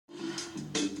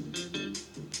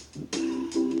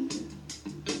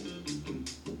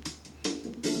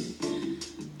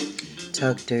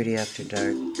Talk Dirty After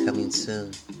Dark, coming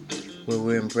soon, where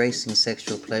we're embracing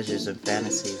sexual pleasures and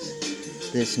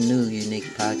fantasies. This new,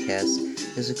 unique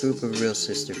podcast is a group of real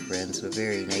sister friends of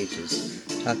varying ages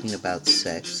talking about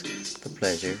sex, the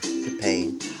pleasure, the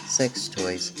pain, sex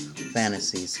toys,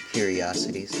 fantasies,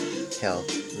 curiosities, health,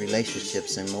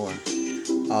 relationships, and more.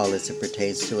 All as it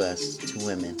pertains to us, to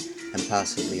women, and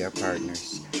possibly our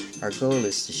partners. Our goal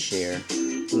is to share,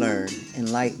 learn,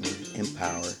 enlighten,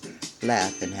 empower,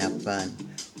 laugh, and have fun.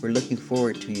 We're looking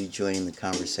forward to you joining the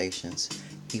conversations.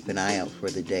 Keep an eye out for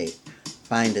the date.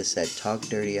 Find us at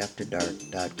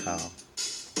talkdirtyafterdark.com.